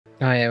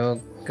Oh yeah,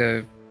 we'll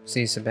go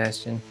see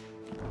Sabstian.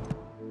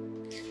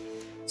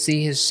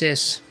 See his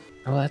sis.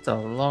 Oh, that's a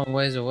long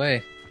ways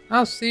away.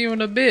 I'll see you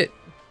in a bit.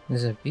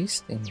 There's a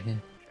beast thing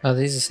here. Oh,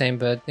 these are the same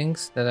bird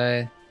things that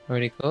I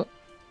already caught.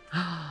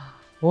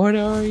 What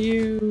are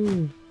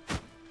you?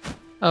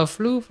 A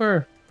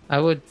floofer. I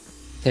would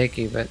take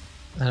you, but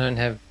I don't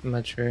have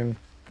much room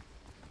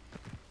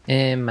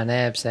in my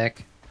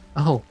knapsack.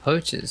 Oh,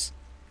 poachers.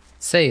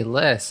 Say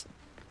less.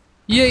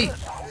 Yay!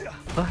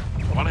 What?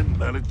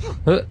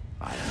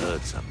 I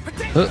heard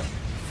something.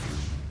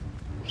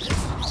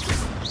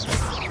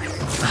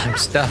 I'm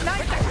stuck.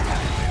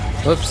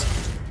 Whoops.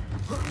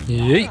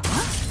 Yay!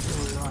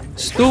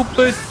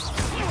 Stupid!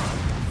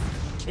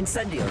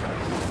 Incendio.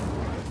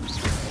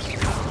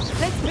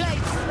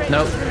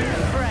 Nope.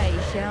 Fray,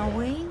 shall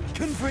we?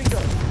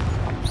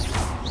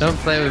 Don't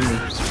play with me.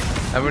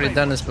 I've already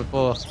done this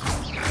before.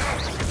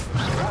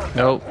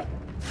 Nope.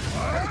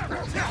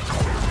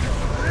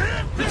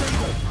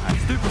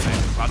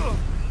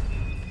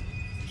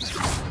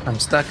 I'm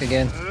stuck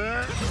again.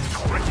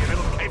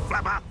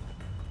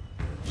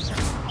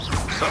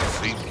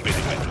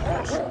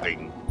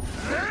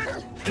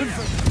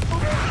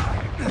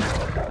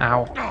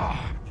 Ow.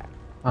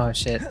 Oh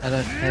shit, I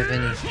don't have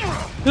any.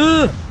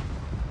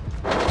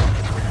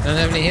 I don't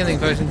have any healing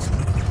potions.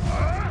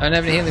 I don't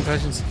have any healing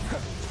potions. I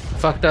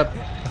fucked up.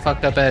 I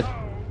fucked up Ed.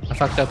 I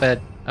fucked up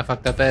Ed. I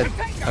fucked up Ed. I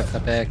fucked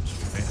up Ed. I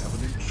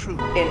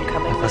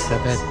fucked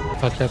up Ed. I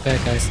fucked up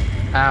Ed, guys.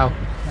 Ow.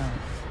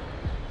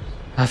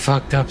 I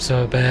fucked up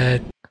so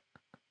bad.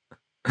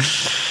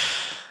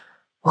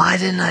 Why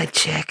didn't I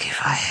check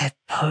if I had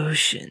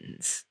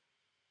potions?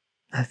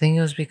 I think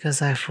it was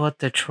because I fought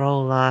the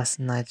troll last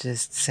and I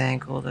just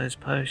sank all those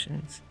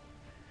potions.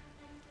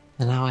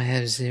 And now I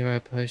have 0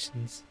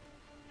 potions.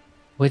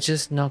 We're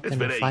just not going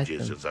to fight them. It's been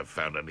ages since I've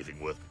found anything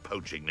worth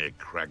poaching near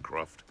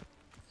Cragcroft.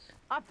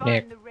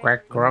 Near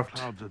Cragcroft.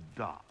 Clouds are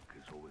dark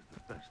is always the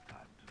best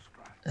time to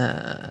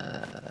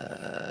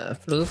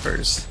strike.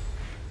 Floofers.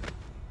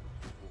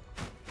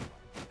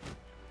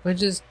 We're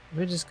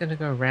just gonna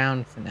go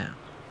round for now.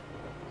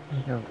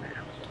 Go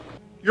round.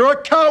 You're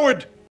a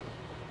coward!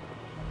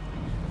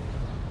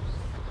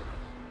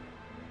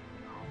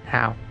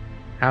 How?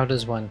 How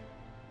does one?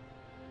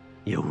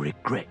 You'll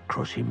regret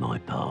crossing my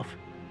path.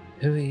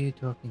 Who are you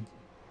talking to?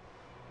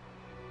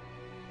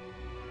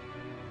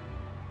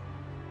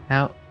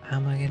 How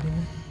am I getting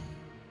it?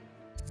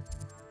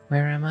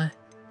 Where am I?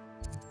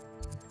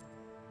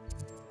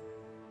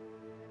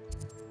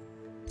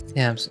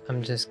 Yeah,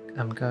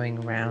 I'm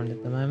going round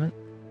at the moment.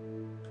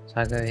 So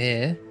I go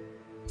here.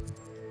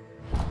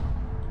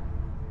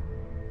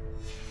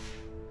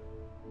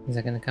 Is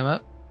that gonna come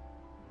up?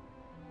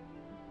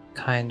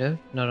 Kind of,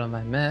 not on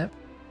my map.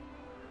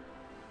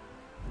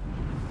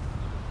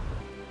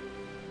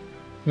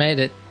 Made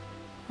it.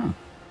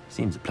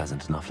 Seems a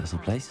pleasant enough little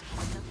place.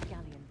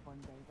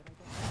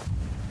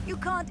 You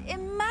can't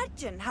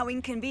imagine how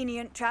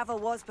inconvenient travel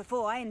was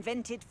before I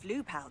invented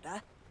flu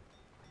powder.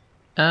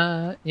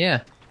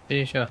 Yeah,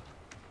 pretty sure.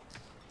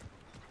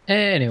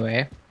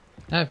 Anyway,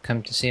 I've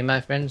come to see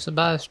my friend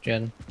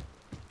Sabstian.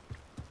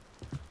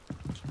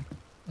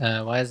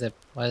 Why is there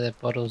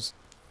bottles?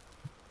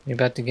 You're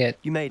about to get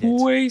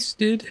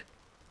wasted.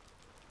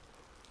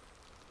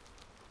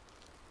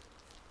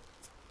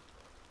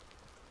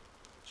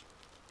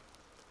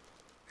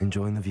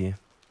 Enjoying the view?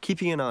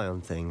 Keeping an eye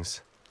on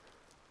things.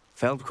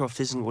 Feldcroft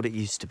isn't what it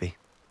used to be.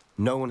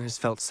 No one has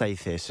felt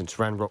safe here since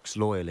Ranrok's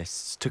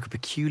loyalists took a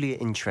peculiar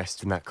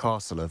interest in that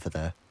castle over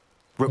there.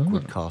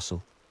 Rookwood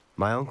Castle.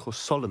 My uncle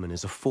Solomon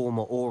is a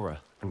former Auror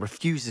and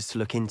refuses to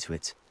look into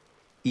it,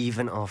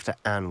 even after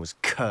Anne was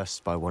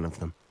cursed by one of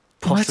them.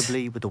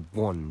 Possibly with a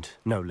wand,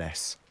 no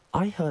less.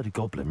 I heard a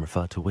goblin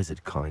refer to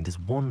wizard kind as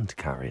wand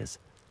carriers.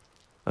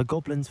 Are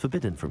goblins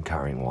forbidden from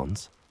carrying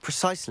wands?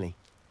 Precisely.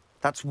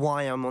 That's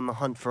why I'm on the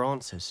hunt for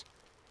answers.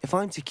 If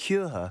I'm to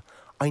cure her,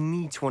 I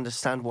need to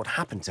understand what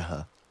happened to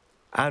her.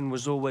 Anne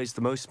was always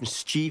the most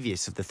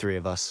mischievous of the three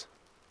of us.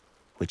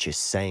 Which is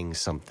saying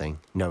something,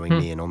 knowing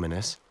me and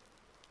ominous.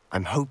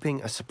 I'm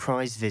hoping a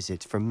surprise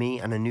visit from me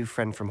and a new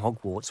friend from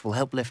Hogwarts will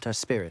help lift her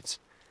spirits.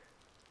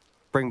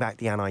 Bring back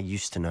the Anne I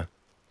used to know.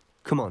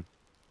 Come on.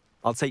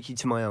 I'll take you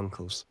to my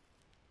uncle's.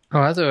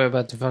 Oh, I thought we were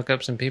about to fuck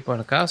up some people in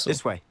a castle.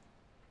 This way.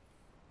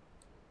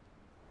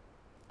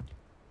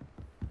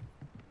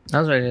 I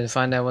was ready to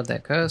find out what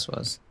that curse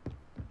was.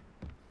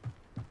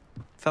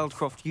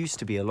 Feldcroft used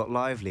to be a lot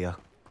livelier.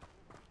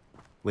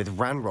 With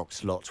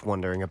Ranrok's lot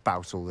wandering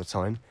about all the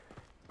time,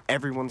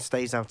 everyone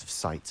stays out of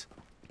sight.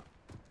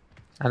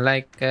 I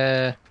like,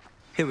 Here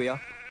we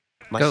are.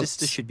 My goats.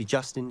 sister should be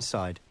just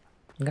inside.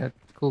 Got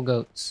cool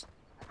goats.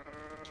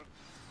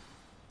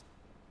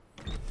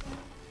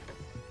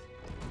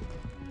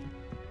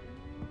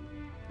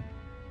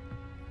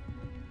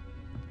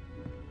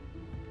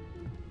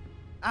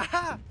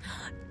 Aha!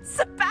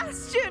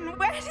 Sabstian,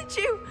 where did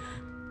you...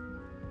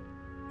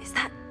 Is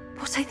that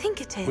what I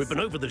think it is? We've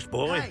been over this,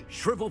 boy. Hey.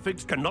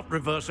 Shrivelfigs cannot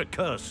reverse a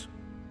curse.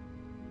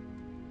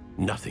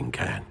 Nothing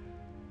can.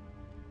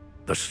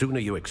 The sooner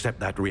you accept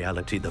that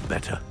reality, the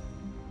better.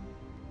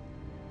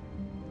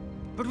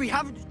 But we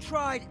haven't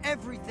tried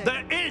everything.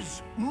 There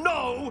is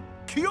no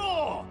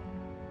cure!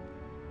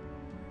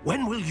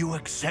 When will you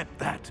accept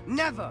that?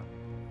 Never.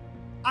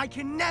 I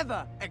can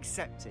never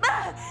accept it.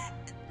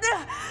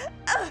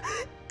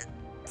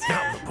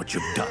 Now look what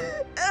you've done.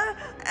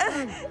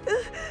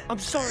 I'm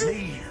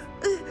sorry.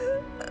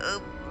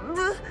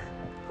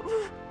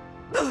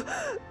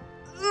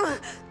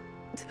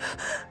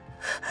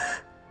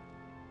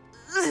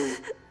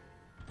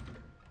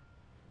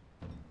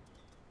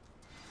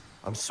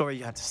 I'm sorry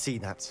you had to see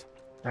that.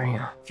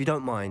 Damn. If you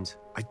don't mind,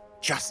 I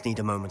just need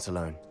a moment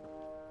alone.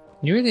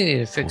 You really need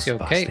to fix Poor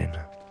your cape.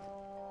 Sabstian.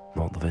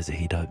 Not the visit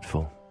he'd hoped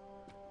for.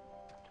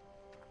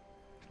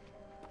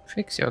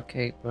 Fix your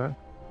cape, bro.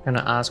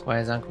 Gonna ask why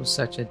his uncle's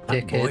such a That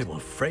boy dickhead. will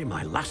fray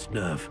my last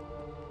nerve.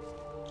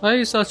 Why are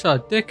you such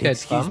a dickhead,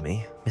 Excuse fam?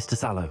 me, Mr.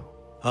 Sallow.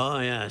 Oh,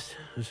 yes,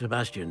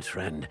 Sebastian's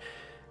friend.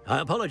 I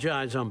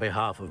apologize on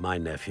behalf of my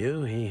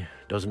nephew. He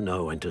doesn't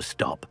know when to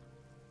stop.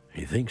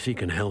 He thinks he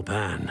can help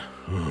Anne,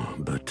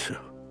 but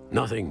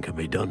nothing can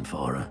be done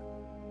for her.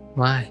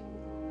 Why?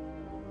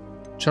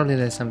 Surely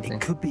there's something.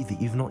 It could be that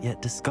you've not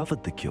yet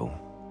discovered the cure.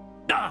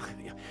 Ah,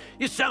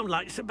 you sound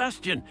like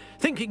Sebastian,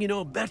 thinking you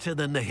know better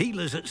than the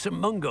healers at St.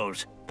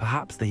 Mungo's.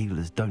 Perhaps the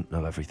healers don't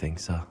know everything,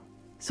 sir.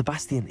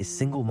 Sebastian is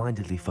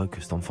single-mindedly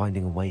focused on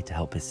finding a way to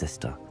help his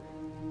sister.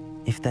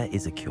 If there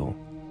is a cure,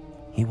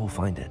 he will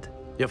find it.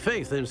 Your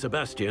faith in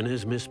Sebastian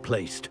is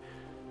misplaced.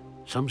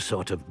 Some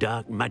sort of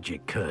dark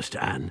magic cursed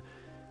Anne,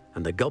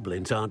 and the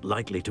goblins aren't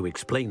likely to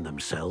explain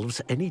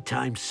themselves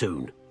anytime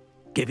soon.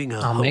 Giving her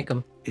I'll hope make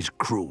 'em. is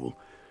cruel.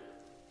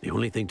 The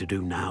only thing to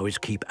do now is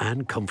keep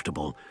Anne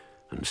comfortable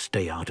and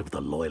stay out of the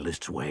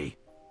loyalists' way.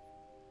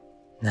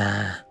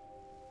 Nah.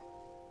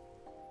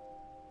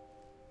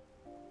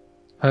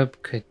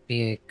 Hope could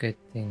be a good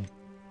thing.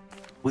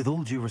 With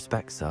all due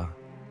respect, sir,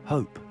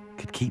 hope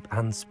could keep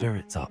Anne's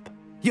spirits up.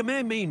 You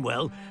may mean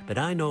well, but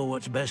I know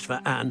what's best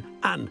for Anne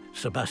and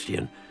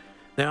Sebastian.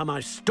 They are my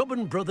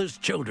stubborn brother's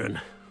children.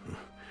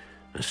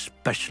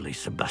 Especially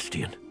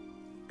Sabstian.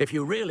 If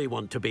you really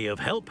want to be of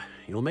help,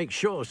 you'll make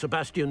sure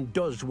Sebastian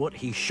does what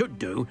he should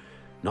do,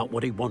 not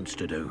what he wants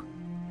to do.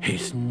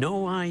 He's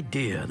no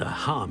idea the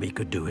harm he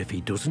could do if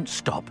he doesn't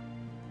stop.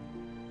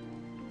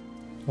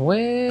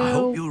 Well, I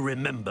hope you'll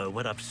remember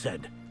what I've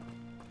said.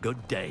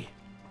 Good day.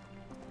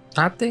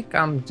 I think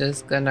I'm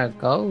just gonna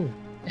go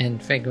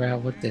and figure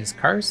out what this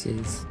curse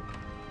is.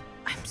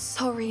 I'm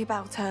sorry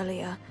about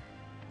earlier.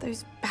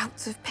 Those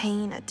bouts of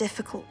pain are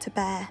difficult to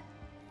bear.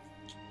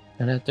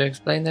 Gonna have to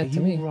explain Are that to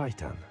you me. all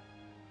right, Anne?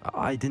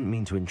 I didn't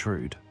mean to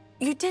intrude.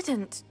 You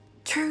didn't,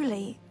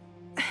 truly.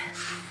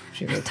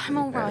 She And looks I'm pretty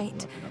all bad, I'm right.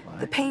 not gonna lie.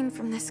 The pain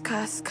from this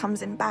curse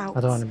comes in bouts.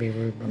 I don't want to be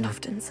rude, And but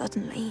often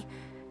suddenly.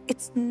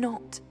 It's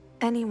not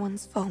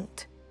anyone's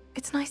fault.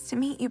 It's nice to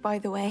meet you, by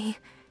the way.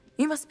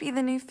 You must be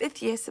the new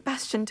 5th year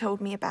Sabstian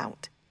told me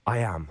about. I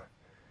am.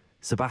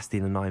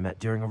 Sebastian and I met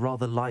during a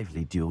rather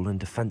lively duel in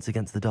Defense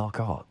Against the Dark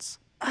Arts.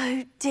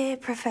 Oh, dear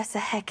Professor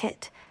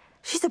Hecat.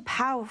 She's a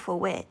powerful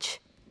witch.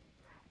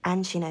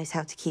 And she knows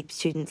how to keep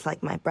students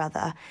like my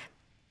brother,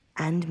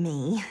 and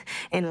me,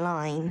 in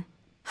line.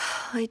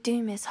 I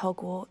do miss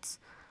Hogwarts,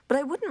 but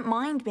I wouldn't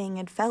mind being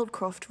in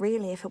Feldcroft,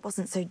 really, if it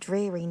wasn't so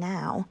dreary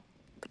now.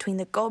 Between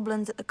the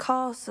goblins at the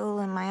castle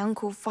and my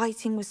uncle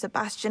fighting with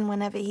Sabstian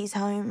whenever he's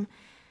home,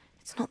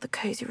 it's not the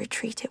cozy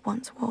retreat it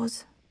once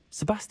was.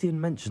 Sebastian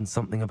mentioned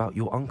something about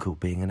your uncle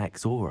being an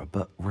ex-Auror,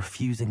 but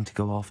refusing to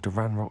go after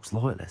Ranrock's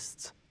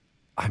loyalists.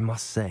 I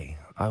must say,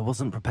 I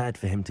wasn't prepared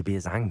for him to be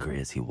as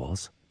angry as he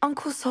was.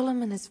 Uncle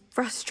Solomon is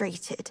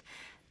frustrated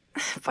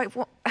by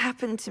what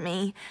happened to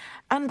me,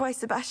 and by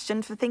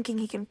Sabstian for thinking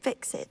he can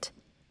fix it.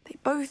 They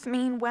both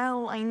mean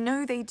well, I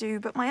know they do,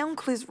 but my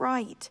uncle is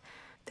right.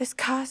 This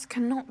curse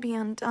cannot be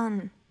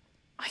undone.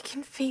 I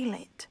can feel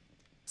it.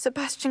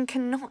 Sabstian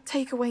cannot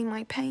take away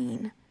my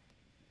pain.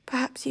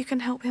 Perhaps you can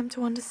help him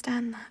to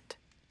understand that.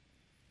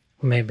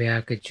 maybe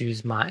I could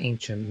use my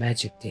ancient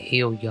magic to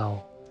heal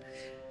y'all.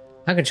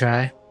 I could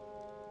try.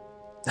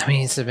 I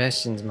mean,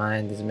 Sebastian's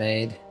mind is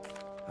made.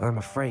 I'm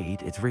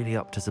afraid it's really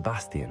up to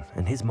Sebastian,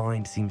 and his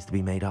mind seems to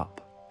be made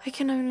up. I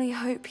can only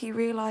hope he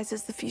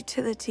realizes the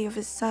futility of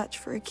his search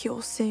for a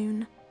cure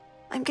soon.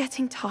 I'm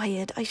getting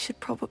tired. I should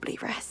probably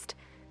rest.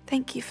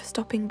 Thank you for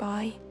stopping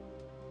by.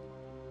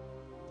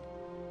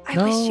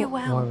 I wish you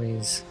well. No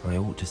worries. I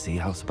ought to see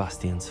how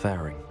Sebastian's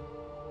faring.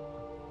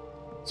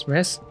 Just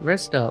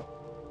rest up.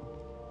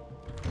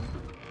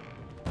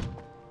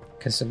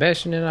 Because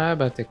Sebastian and I are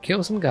about to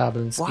kill some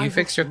goblins. Why Do you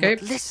fix your would you not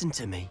cape? listen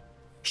to me.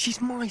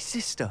 She's my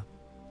sister.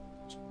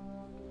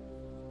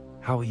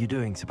 How are you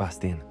doing,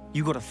 Sebastian?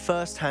 You got a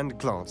first-hand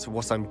glance at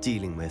what I'm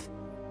dealing with.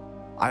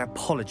 I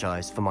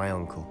apologize for my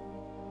uncle.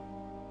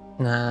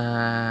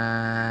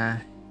 Nah.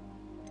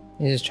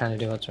 He's just trying to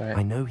do what's right.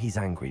 I know he's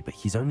angry, but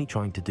he's only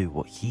trying to do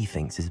what he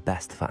thinks is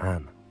best for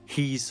Anne.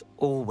 He's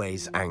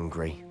always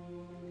angry.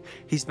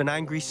 He's been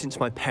angry since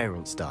my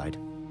parents died.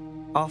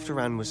 After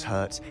Anne was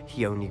hurt,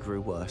 he only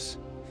grew worse.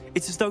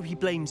 It's as though he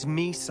blames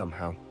me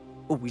somehow.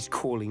 Always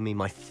calling me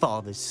my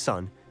father's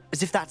son,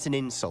 as if that's an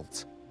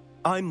insult.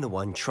 I'm the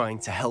one trying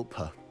to help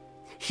her.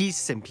 He's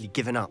simply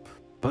given up.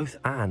 Both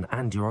Anne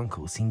and your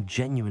uncle seem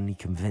genuinely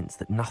convinced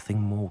that nothing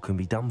more can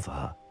be done for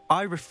her.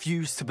 I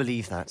refuse to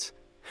believe that.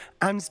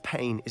 Anne's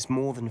pain is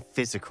more than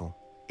physical.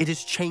 It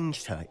has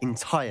changed her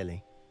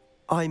entirely.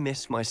 I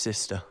miss my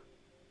sister.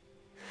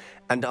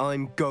 And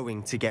I'm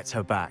going to get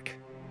her back.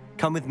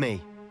 Come with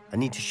me. I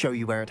need to show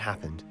you where it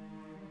happened.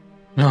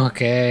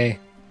 Okay.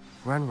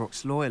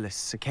 Ranrok's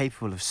loyalists are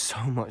capable of so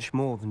much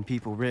more than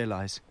people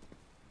realize.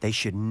 They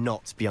should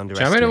not be Show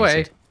underestimated. it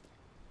away.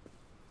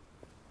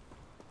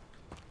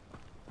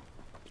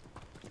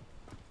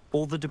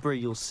 All the debris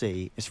you'll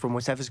see is from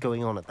whatever's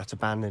going on at that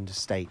abandoned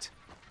estate.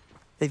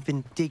 They've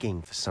been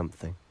digging for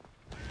something.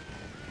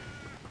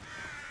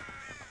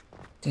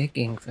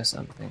 Digging for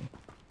something.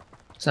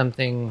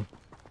 Something.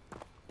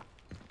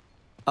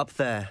 Up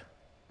there,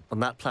 on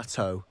that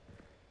plateau,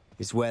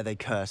 is where they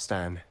cursed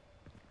Anne.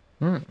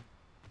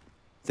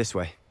 This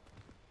way.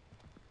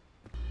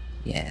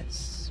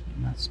 Yes,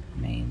 we must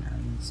remain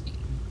unseen.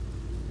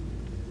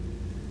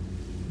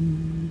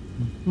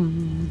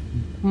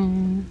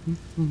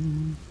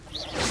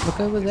 Look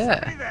over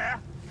there. Hey there.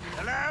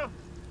 Hello?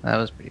 That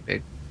was pretty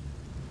big.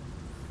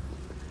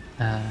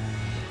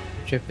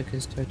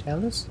 Tripicus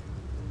totalis?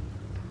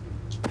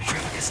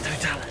 Tripicus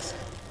totalis.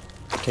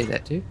 Take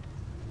that too.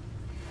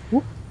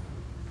 Whoop.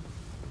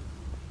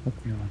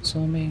 Hope no one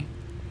saw me.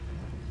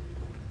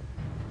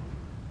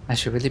 I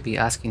should really be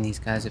asking these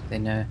guys if they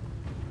know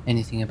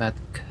anything about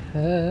the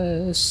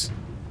curse.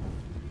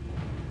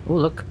 Oh,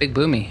 look, big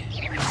boomy.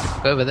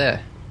 Go over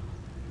there.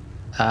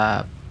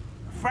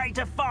 Afraid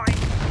to fight?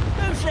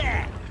 Who's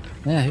there?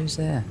 Yeah, who's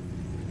there?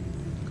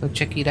 Go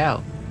check it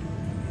out.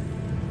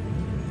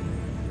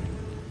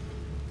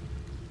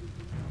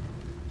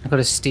 I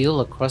gotta steal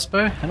a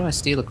crossbow? How do I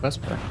steal a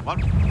crossbow? Oh,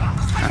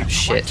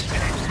 shit.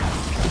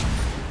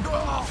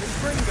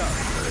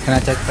 Can I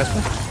take a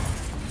crossbow?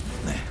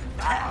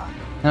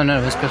 No,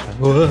 no, it's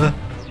crossbow.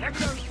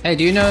 Hey,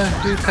 do you know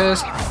who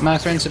cursed my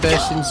friend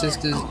Sabstian's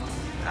sisters?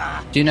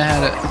 Do you know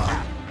how to...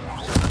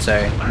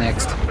 Sorry,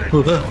 next.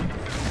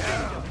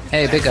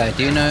 Hey, big guy,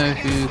 do you know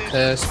who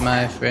cursed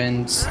my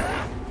friend's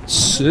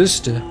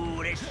sister?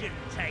 This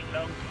shouldn't take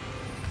long.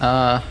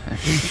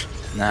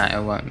 Nah,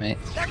 it won't, mate.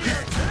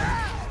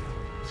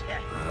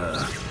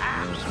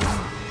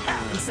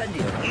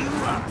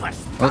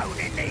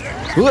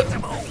 What?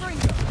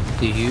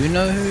 Do you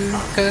know who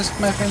cursed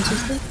my friend's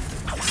sister?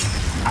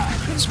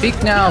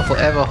 Speak now,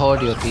 forever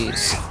hold your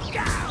peace.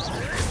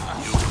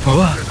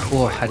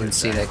 Oh, I didn't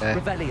see that guy.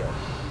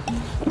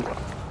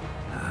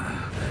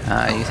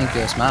 You think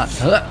you're smart.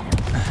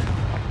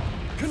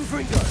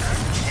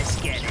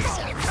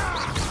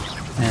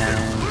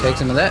 And take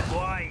some of that.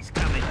 Boy's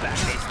coming back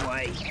this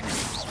way.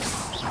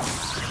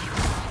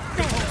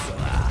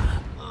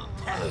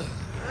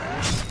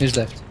 Who's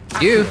left?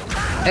 You!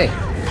 Hey!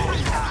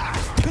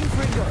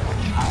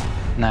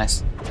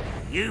 Nice.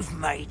 You've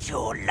made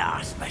your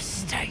last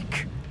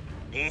mistake.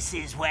 This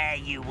is where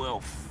you will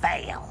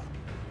fail.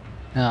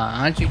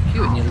 Aren't you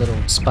cute in your little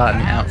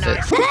Spartan outfit?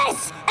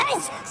 This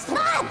is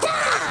Sparta!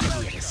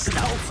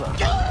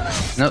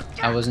 Nope,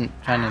 I wasn't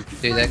trying to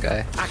do that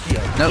guy.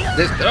 Nope,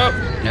 this. Oh!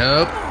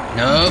 Nope,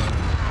 nope,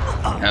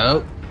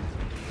 nope.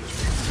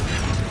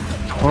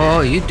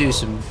 Oh, you do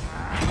some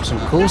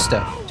cool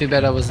stuff. Too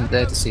bad I wasn't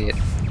there to see it.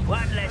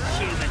 One less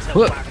human to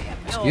Whoop. worry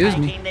about. Excuse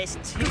me. Making this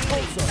too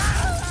easy.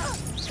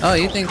 Oh,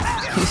 you think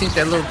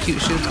that little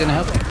cute shield's gonna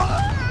help?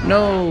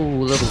 No,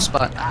 little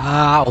spot.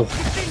 Ow!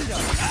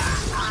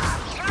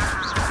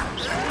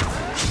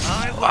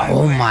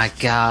 Oh my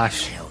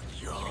gosh.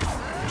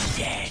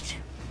 Dead.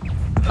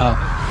 Oh,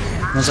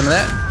 want some of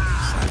that?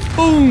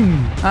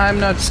 Boom! I'm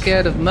not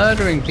scared of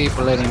murdering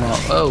people anymore.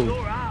 Oh.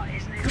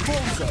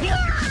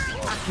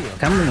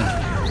 Come with me.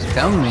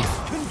 Come with me.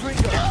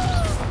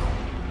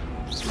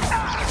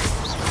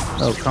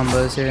 Little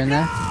combos here and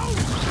there.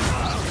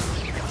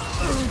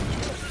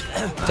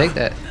 Take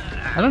that.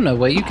 I don't know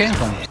where you came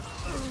from.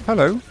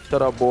 Hello.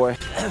 Shut up, boy.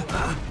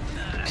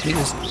 She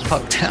just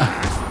popped out.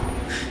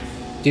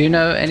 Do you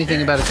know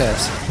anything about a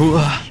curse?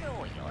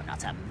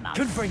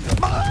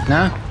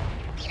 No?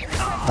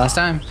 Last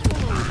time?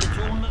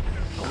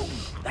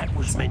 That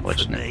was meant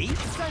for me.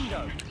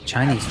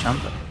 Chinese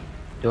jumper.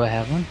 Do I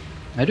have one?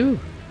 I do.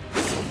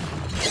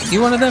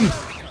 You one of them?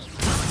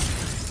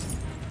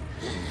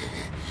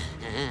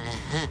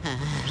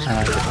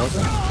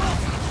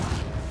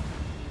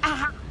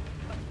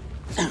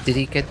 Did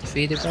he get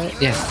defeated by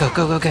it? Yeah,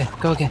 go again.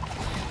 Go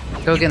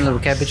again, little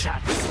cabbage. Go,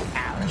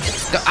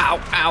 ow,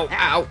 ow,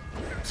 ow.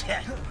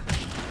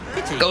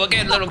 Go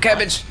again, little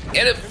cabbage.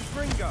 Get him.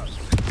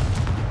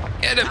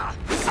 Get him.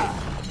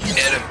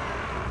 Get him.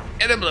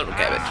 Get him, little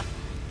cabbage.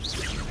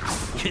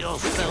 Your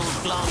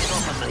spells glance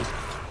off of me.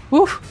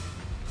 Woo.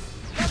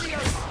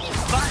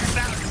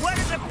 Where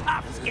is the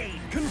puff ski?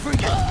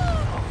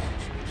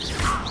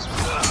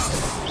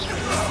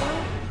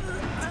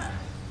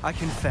 I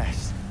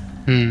confess.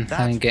 I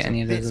didn't get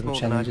any of those Bits little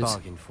more than I challenges.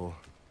 bargained for.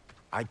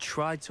 I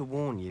tried to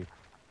warn you,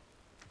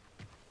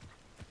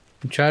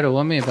 You tried to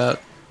warn me about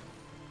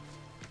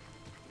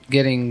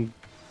getting...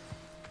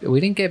 We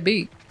didn't get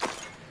beat.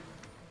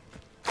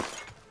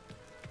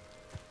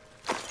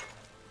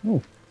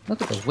 Ooh,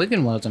 look at the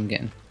Wigan worlds I'm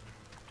getting.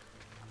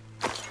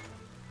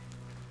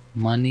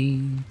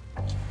 Money.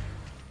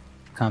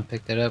 Can't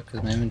pick that up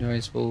because my inventory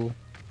is full.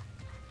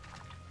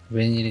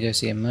 Really need to go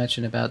see a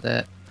merchant about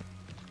that.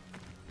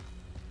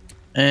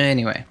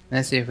 Anyway,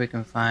 let's see if we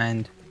can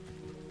find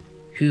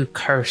who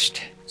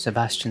cursed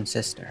Sabstian's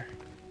sister.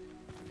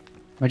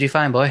 What'd you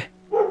find, boy?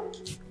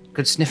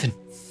 Good sniffing.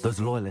 Those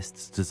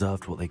loyalists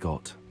deserved what they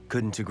got.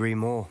 Couldn't agree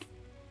more.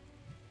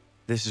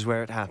 This is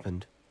where it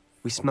happened.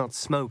 We smelled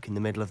smoke in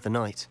the middle of the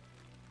night.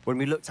 When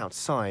we looked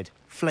outside,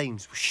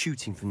 flames were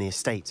shooting from the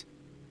estate.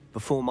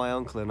 Before my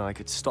uncle and I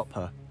could stop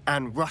her,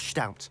 Anne rushed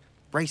out,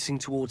 racing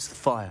towards the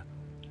fire,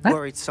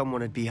 worried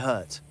someone had been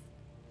hurt.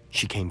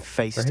 She came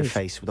face to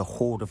face with a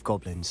horde of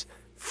goblins,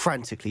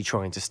 frantically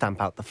trying to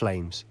stamp out the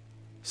flames.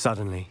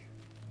 Suddenly,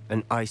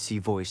 an icy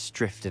voice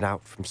drifted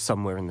out from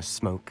somewhere in the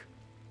smoke.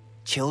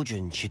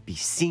 Children should be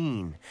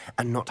seen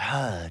and not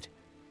heard.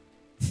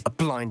 A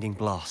blinding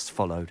blast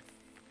followed.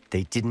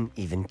 They didn't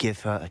even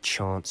give her a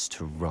chance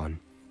to run.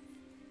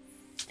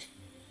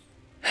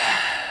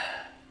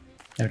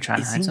 They were trying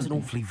to hide It seems something. an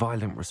awfully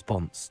violent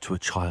response to a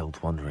child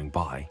wandering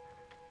by.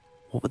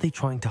 What were they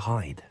trying to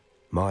hide?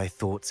 My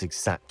thoughts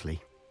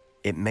exactly.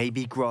 It may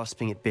be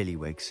grasping at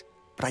Billywigs,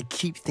 but I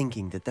keep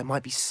thinking that there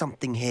might be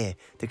something here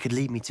that could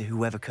lead me to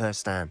whoever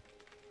cursed Anne.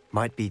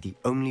 Might be the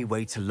only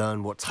way to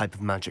learn what type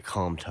of magic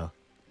harmed her,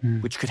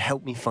 which could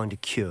help me find a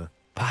cure.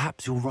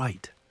 Perhaps you're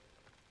right.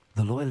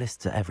 The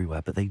loyalists are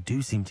everywhere, but they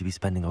do seem to be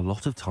spending a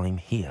lot of time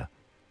here,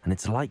 and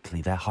it's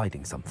likely they're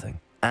hiding something.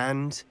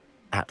 And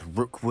at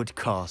Rookwood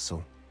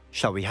Castle.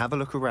 Shall we have a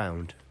look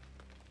around?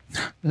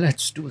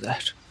 Let's do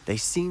that. They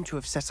seem to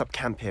have set up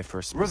camp here for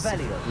a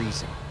specific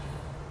reason.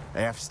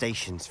 They have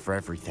stations for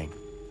everything.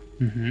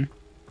 Mm-hmm.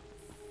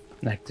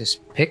 Like this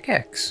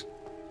pickaxe.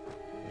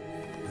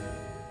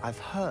 I've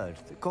heard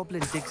that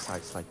goblin dig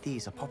sites like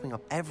these are popping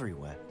up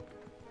everywhere.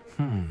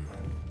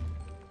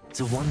 It's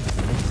a wonder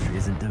the ministry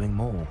isn't doing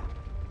more.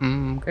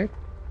 Okay.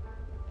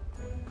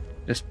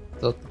 Just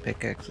thought the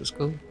pickaxe was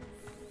cool.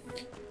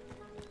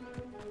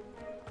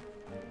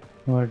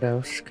 What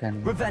else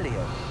can we...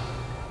 Revelio.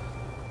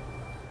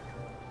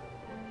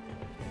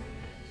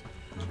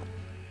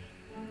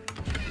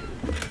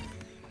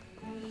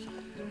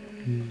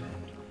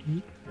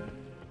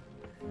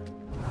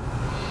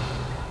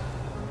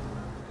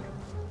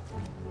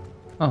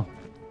 Oh.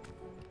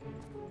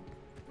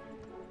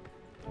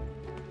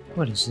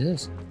 What is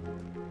this?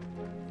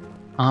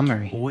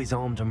 Armory. Always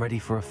armed and ready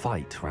for a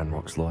fight,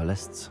 Ranrok's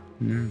loyalists.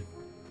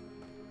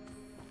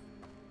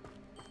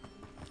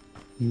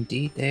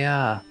 Indeed they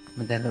are,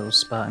 with their little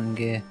Spartan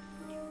gear.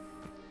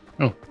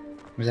 Oh,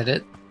 was that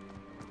it?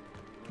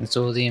 That's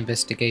all the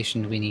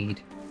investigation we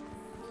need.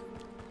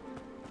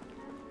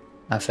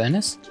 A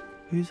furnace?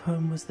 Whose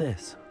home was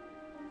this?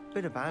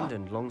 Been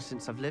abandoned long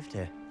since I've lived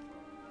here.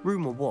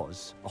 Rumour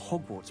was a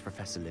Hogwarts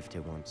professor lived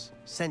here once,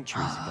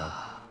 centuries ago.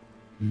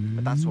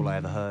 But that's all I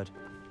ever heard.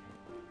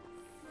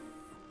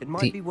 It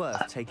might be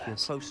worth taking a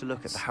closer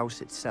look at the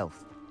house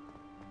itself.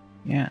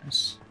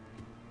 Yes.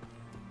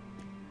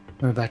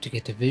 We're about to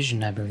get a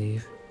vision, I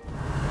believe.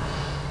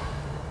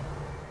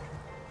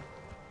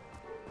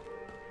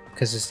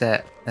 Because it's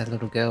that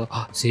little girl.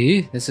 Oh,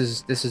 see? This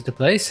is the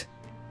place.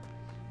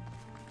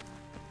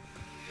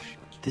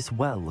 This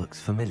well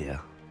looks familiar.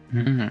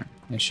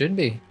 It should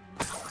be.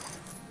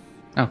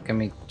 Oh, can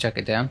we chuck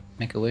it down?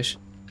 Make a wish.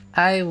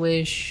 I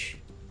wish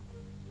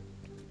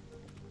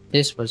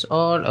this was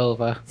all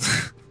over.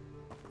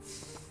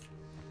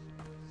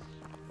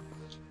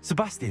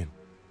 Sabstian,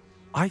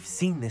 I've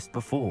seen this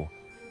before.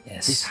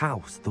 Yes. This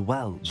house, the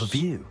well, the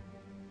view.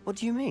 What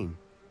do you mean?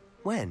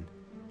 When?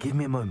 Give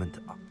me a moment.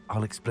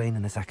 I'll explain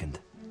in a second.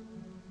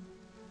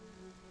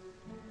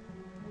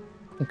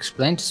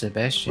 Explain to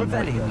Sabstian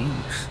what you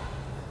mean.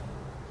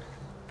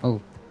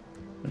 Oh,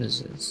 what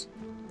is this?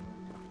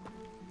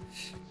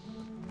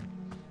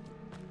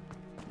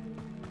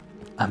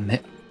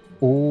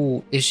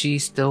 Oh, is she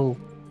still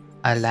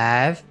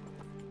alive?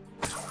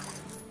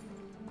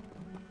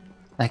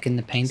 Like in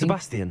the painting?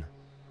 Sabstian,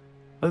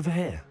 over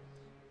here.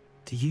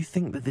 Do you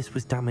think that this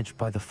was damaged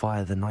by the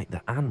fire the night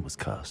that Anne was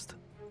cursed?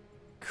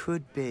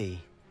 Could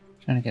be.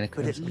 Trying to get a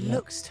But it closer look.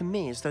 looks to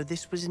me as though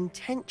this was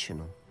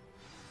intentional.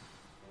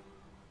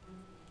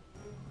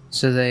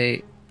 So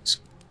they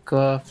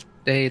scoffed,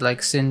 they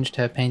like singed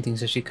her painting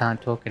so she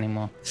can't talk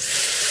anymore.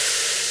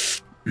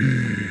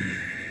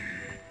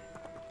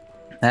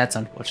 That's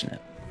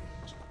unfortunate.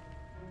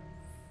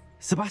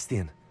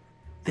 Sabstian,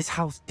 this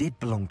house did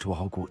belong to a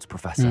Hogwarts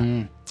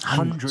professor.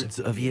 Hundreds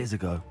of years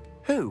ago.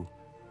 Who?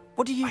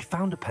 What do you... I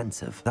found a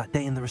pensive that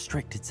day in the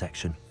restricted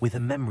section with a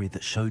memory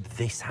that showed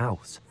this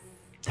house.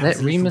 There Let was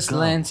a little Rhymus girl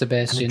land,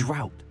 Sabstian. and a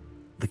drought.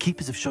 The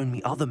keepers have shown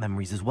me other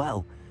memories as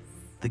well.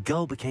 The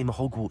girl became a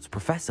Hogwarts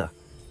professor.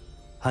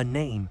 Her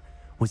name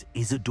was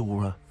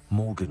Isadora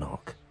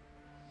Morganach.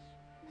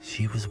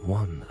 She was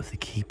one of the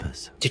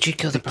keepers. Did you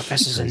kill the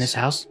professors in this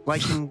house?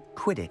 Like in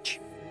Quidditch.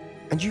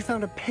 And you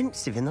found a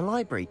pensive in the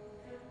library.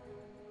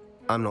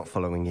 I'm not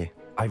following you.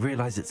 I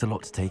realize it's a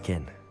lot to take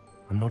in.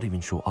 I'm not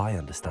even sure I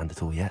understand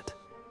it all yet.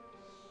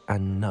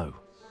 And no,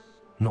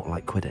 not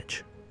like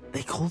Quidditch.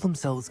 They call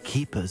themselves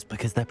keepers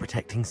because they're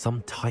protecting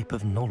some type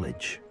of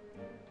knowledge.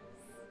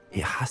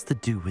 It has to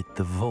do with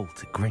the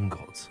vault at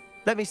Gringotts.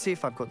 Let me see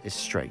if I've got this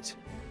straight.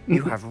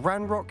 You have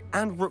Ranrok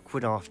and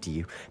Rookwood after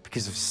you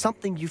because of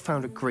something you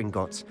found at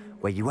Gringotts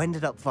where you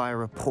ended up via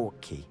a port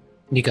key.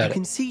 You got it. You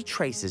can see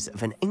traces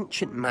of an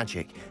ancient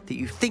magic that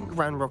you think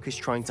Ranrok is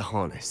trying to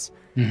harness.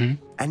 And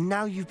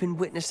now you've been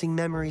witnessing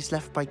memories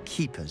left by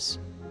keepers.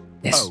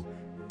 Yes. Oh,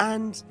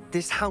 and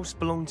this house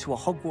belonged to a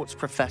Hogwarts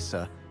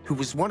professor who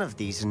was one of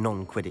these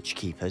non-Quidditch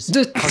keepers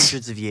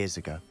hundreds of years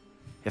ago.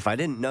 If I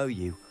didn't know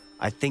you,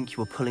 I'd think you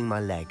were pulling my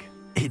leg.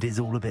 It is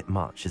all a bit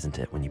much, isn't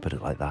it, when you put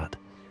it like that?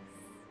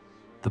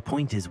 The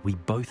point is, we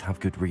both have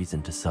good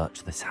reason to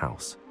search this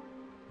house.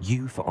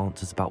 You for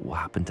answers about what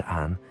happened to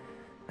Anne,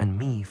 and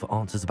me for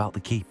answers about the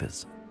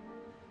keepers.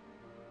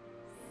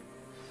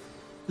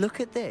 Look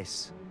at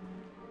this.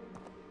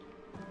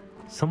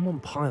 Someone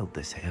piled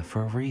this here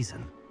for a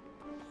reason.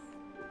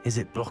 Is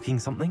it blocking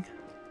something?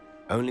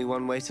 Only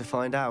one way to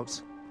find out.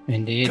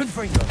 Indeed.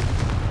 Confringo.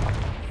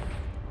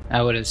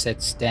 I would have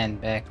said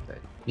stand back, but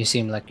you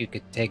seem like you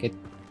could take it.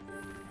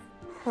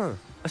 Huh.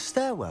 A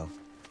stairwell.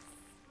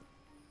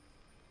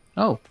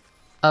 Oh,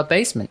 a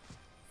basement.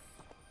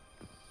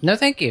 No,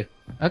 thank you.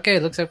 Okay,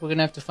 looks like we're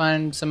gonna have to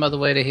find some other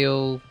way to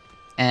heal,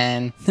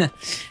 and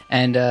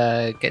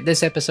get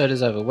this episode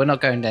is over. We're not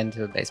going down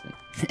to a basement.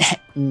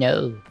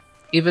 No,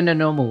 even a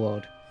normal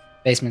world,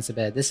 basements are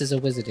bad. This is a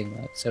wizarding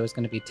world, so it's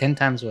gonna be 10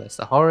 times worse.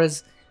 The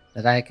horrors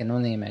that I can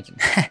only imagine.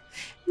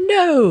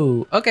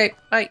 No. Okay,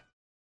 bye.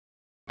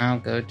 I'll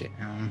go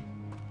down.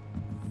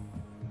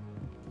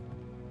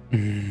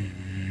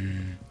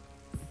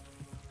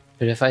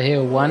 But if I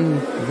hear one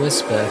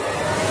whisper...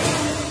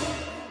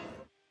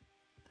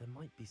 There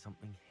might be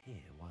something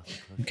here while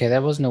Okay,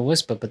 that wasn't a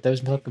whisper, but those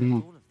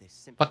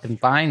fucking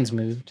vines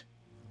moved.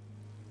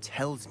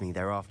 Tells me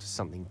they're after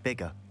something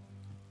bigger.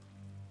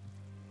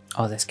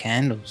 Oh, there's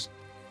candles.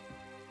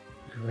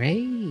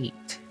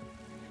 Great.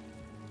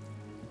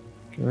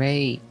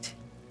 Great.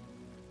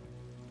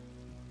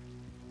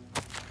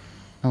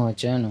 Oh, a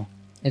journal.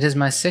 It is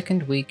my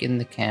 2nd week in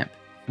the camp.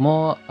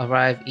 More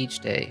arrive each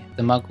day.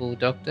 The Muggle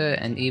doctor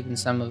and even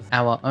some of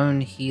our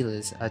own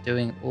healers are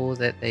doing all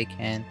that they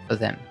can for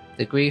them.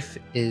 The grief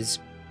is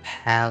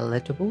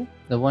palatable.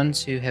 The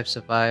ones who have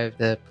survived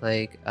the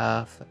plague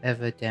are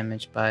forever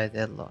damaged by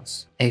their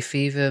loss. A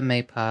fever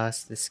may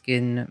pass, the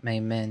skin may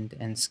mend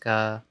and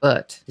scar,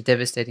 but the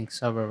devastating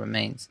sorrow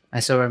remains. I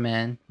saw a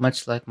man,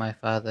 much like my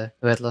father,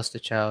 who had lost a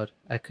child.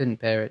 I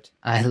couldn't bear it.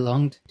 I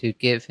longed to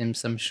give him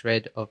some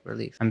shred of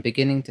relief. I'm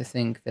beginning to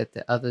think that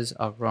the others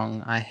are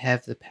wrong. I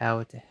have the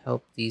power to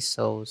help these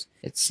souls.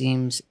 It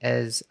seems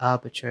as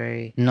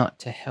arbitrary not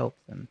to help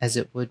them as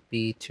it would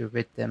be to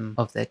rid them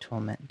of their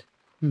torment.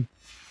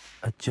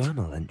 A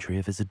journal entry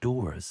of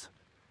Isadora's.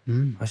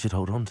 I should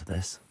hold on to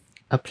this.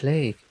 A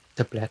plague.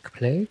 The Black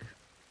Plague?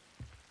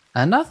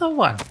 Another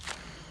one!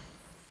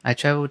 I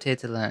travelled here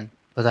to learn,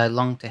 but I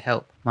long to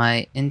help.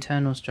 My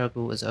internal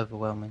struggle is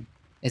overwhelming.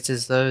 It's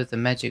as though the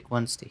magic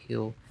wants to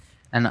heal,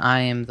 and I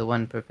am the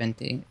one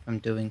preventing it from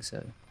doing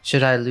so.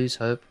 Should I lose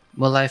hope?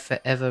 Will I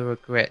forever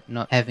regret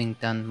not having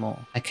done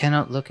more? I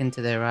cannot look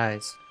into their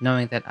eyes,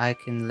 knowing that I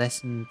can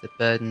lessen the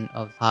burden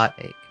of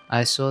heartache.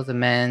 I saw the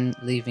man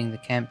leaving the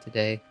camp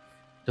today,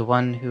 the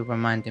one who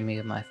reminded me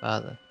of my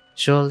father.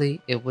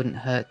 Surely it wouldn't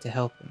hurt to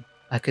help him.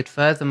 I could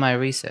further my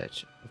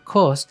research, of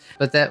course,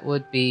 but that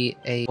would be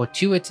a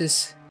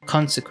fortuitous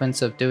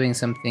consequence of doing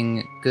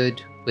something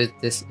good with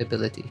this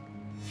ability.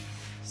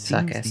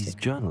 Seems these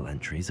journal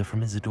entries are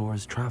from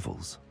Isadora's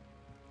travels.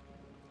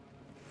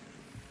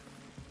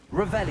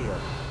 Revelio.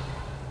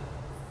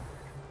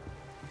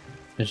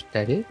 Is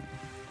that it?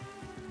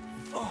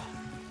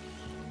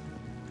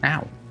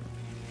 Ow.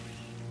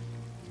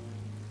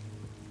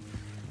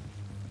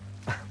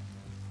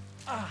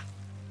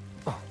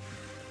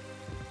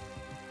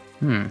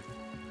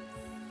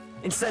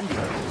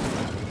 Incendio.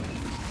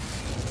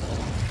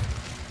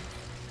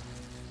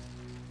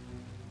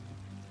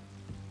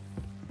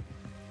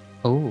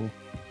 Oh.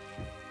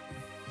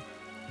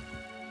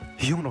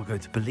 You're not going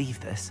to believe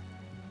this.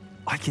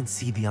 I can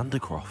see the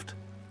Undercroft.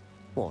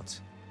 What?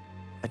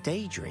 A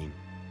daydream?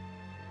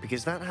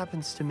 Because that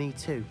happens to me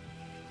too.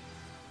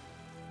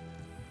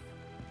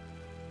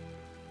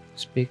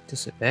 Speak to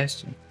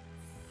Sabstian.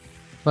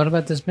 What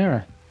about this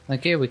mirror?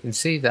 Like here we can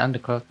see the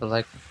Undercroft, but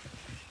like...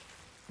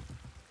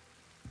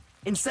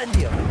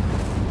 Incendio!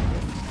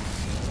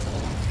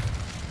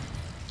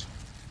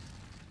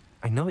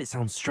 I know it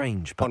sounds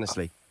strange, but...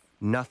 Honestly,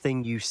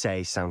 nothing you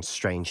say sounds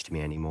strange to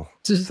me anymore.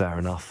 Fair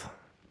enough.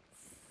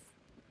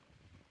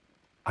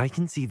 I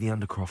can see the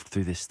Undercroft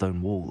through this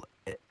stone wall,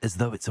 as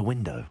though it's a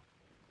window.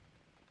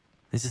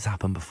 This has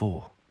happened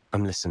before.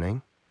 I'm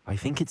listening. I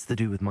think it's to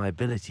do with my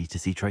ability to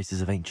see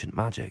traces of ancient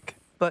magic.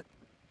 But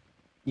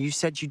You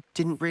said you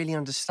didn't really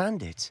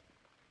understand it,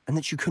 and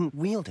that you couldn't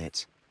wield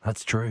it.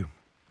 That's true,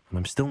 and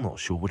I'm still not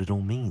sure what it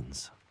all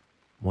means.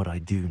 What I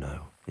do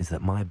know is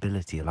that my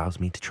ability allows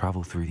me to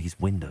travel through these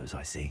windows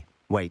I see.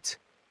 Wait.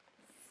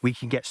 We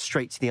can get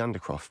straight to the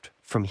Undercroft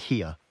from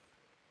here.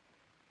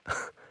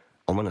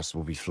 Ominous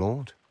will be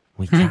floored.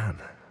 We can.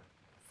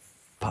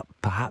 But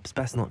perhaps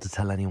best not to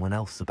tell anyone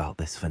else about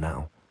this for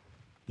now.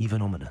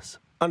 Even Ominous.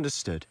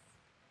 Understood.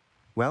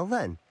 Well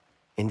then,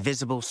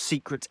 invisible,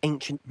 secret,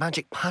 ancient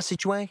magic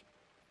passageway?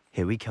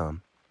 Here we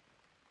come.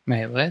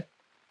 Wait, what?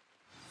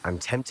 I'm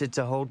tempted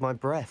to hold my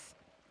breath.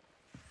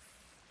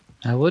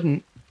 I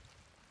wouldn't.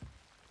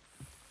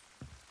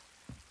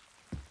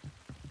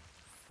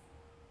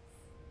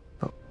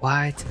 But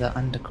why to the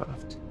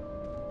Undercroft?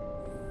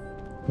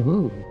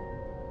 Ooh.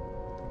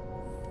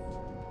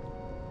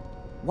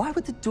 Why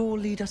would the door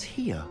lead us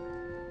here?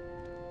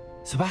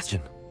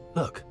 Sabstian,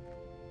 look.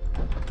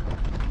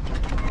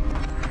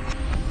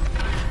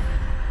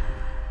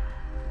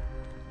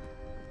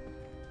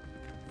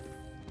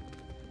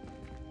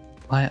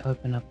 Why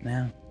open up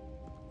now?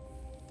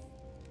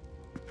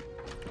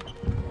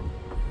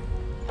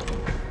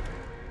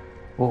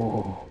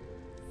 Oh.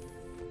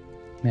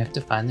 We have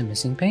to find the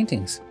missing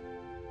paintings.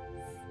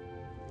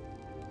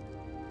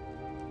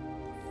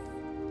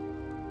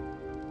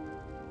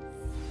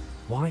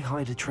 Why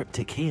hide a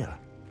triptych here?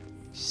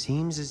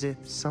 Seems as if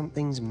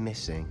something's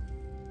missing.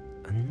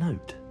 A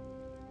note.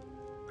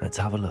 Let's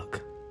have a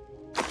look.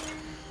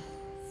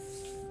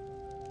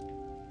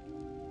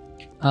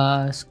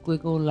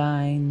 Squiggle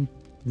line,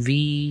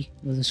 V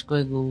with a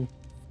squiggle,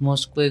 more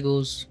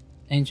squiggles,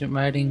 ancient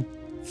writing,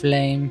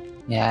 flame.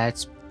 Yeah,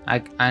 it's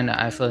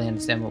I fully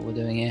understand what we're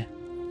doing here.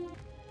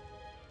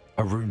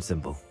 A rune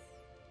symbol.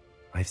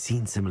 I've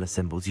seen similar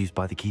symbols used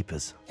by the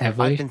keepers. Have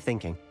I've we? been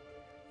thinking.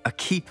 A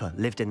keeper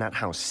lived in that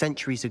house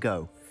centuries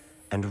ago,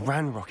 and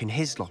Ranrok and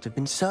his lot have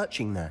been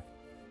searching there.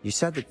 You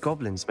said that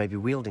goblins may be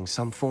wielding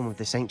some form of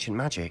this ancient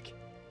magic.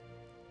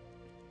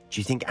 Do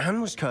you think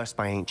Anne was cursed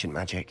by ancient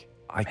magic?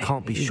 I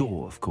can't be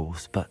sure, of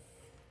course, but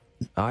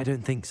I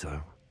don't think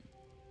so.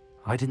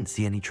 I didn't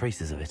see any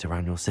traces of it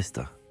around your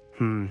sister.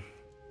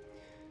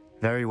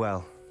 Very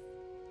well.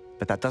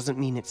 But that doesn't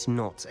mean it's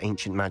not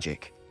ancient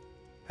magic.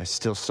 There's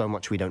still so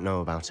much we don't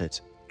know about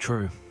it.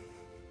 True.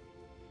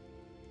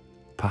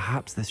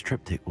 Perhaps this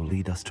triptych will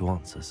lead us to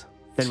answers.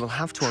 Then we'll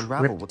have to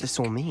unravel what this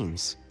all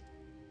means.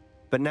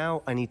 But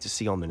now I need to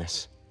see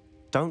Ominous.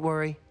 Don't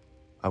worry,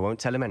 I won't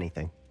tell him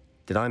anything.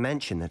 Did I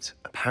mention that,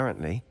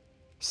 apparently,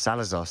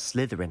 Salazar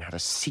Slytherin had a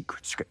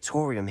secret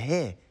scriptorium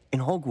here, in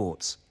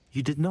Hogwarts?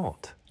 You did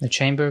not? The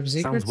Chamber of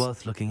Secrets? Sounds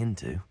worth looking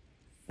into.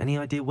 Any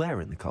idea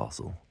where in the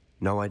castle?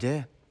 No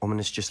idea.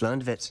 Ominous just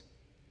learned of it.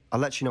 I'll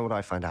let you know what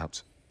I find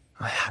out.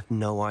 I had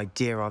no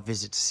idea our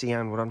visit to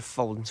Sian would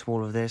unfold into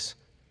all of this.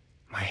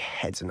 My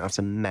head's an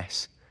utter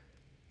mess.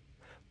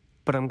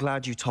 But I'm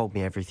glad you told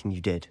me everything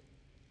you did.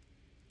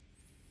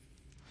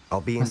 I'll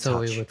be in touch. I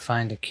thought we would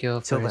find a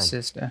cure for Till his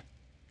then. sister.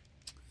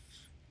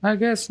 I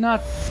guess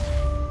not.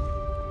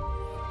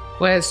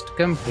 Quest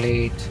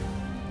complete.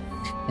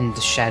 In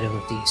the shadow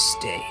of the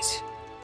estate.